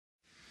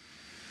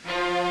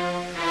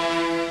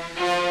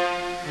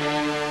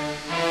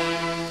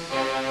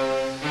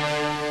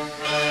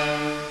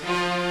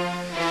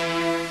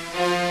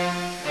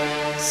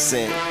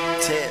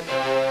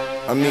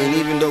I mean,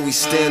 even though we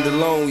stand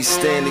alone, we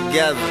stand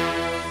together.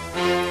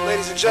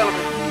 Ladies and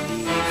gentlemen,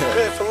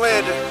 prepare for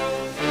landing.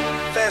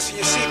 Fasten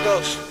your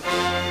seatbelts.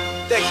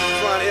 Thank you for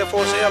flying Air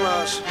Force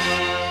Airlines.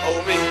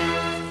 Over me.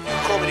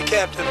 Call me the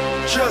captain.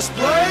 Just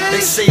blaze.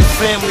 They say a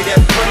family that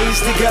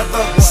prays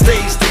together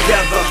stays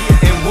together,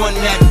 and one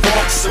that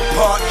walks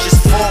apart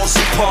just falls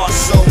apart.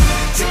 So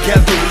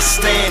together we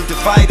stand,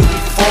 divided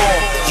we fall,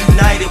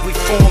 united we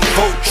form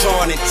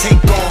Voltron and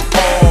take on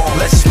all.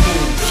 Let's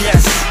move,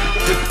 yes.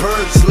 The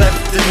birds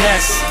left the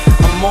nest.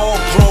 I'm all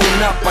grown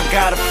up, I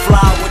gotta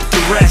fly with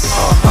the rest.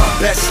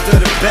 Best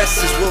of the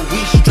best is what we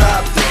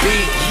strive to be.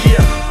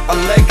 Yeah, a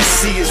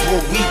legacy is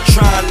what we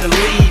trying to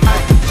leave.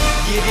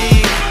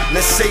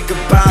 Let's say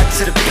goodbye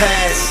to the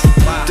past.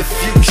 The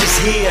future's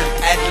here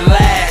at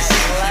last.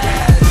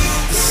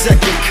 The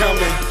second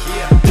coming,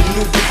 the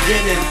new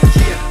beginning.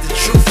 The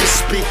truth is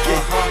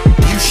speaking,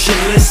 you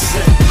should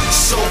listen.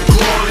 So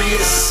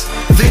glorious,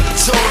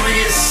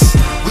 victorious.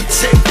 We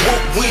take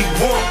what we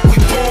want, we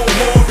born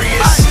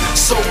warriors.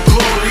 So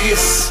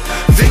glorious,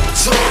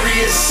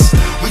 victorious.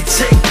 We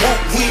take what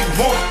we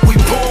want, we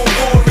born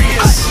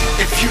warriors.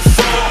 If you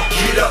fall,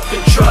 get up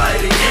and try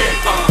it again.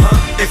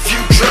 If you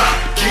drop,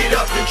 get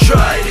up and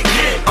try it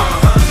again.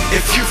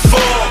 If you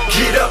fall,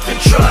 get up and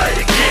try it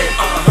again.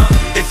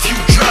 If you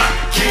drop,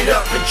 get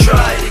up and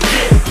try it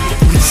again.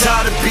 We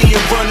tired of being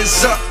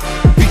runners up,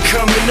 we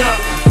coming up.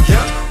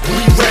 We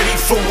ready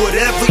for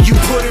whatever you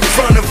put in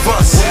front of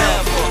us.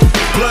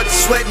 Blood,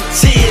 sweat and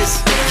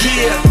tears,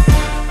 yeah.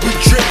 We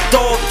dripped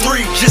all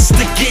three just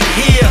to get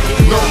here.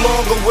 No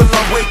longer will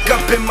I wake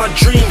up and my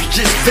dreams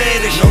just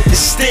vanish. It's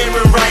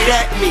staring right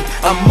at me,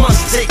 I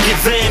must take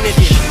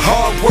advantage.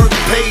 Hard work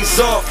pays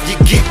off, you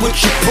get what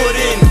you put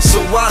in.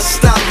 So why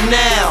stop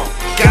now?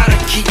 Gotta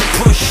keep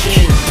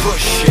pushing,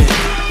 pushing.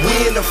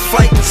 We in a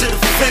fight to the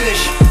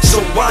finish,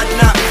 so why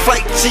not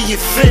fight till you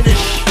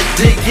finish?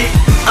 Dig it,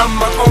 I'm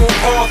my own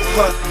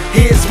author,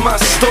 here's my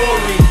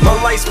story. My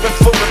life's been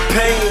full of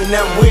pain,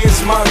 now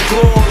where's my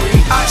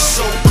glory? I'm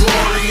so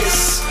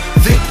glorious,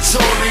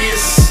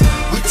 victorious.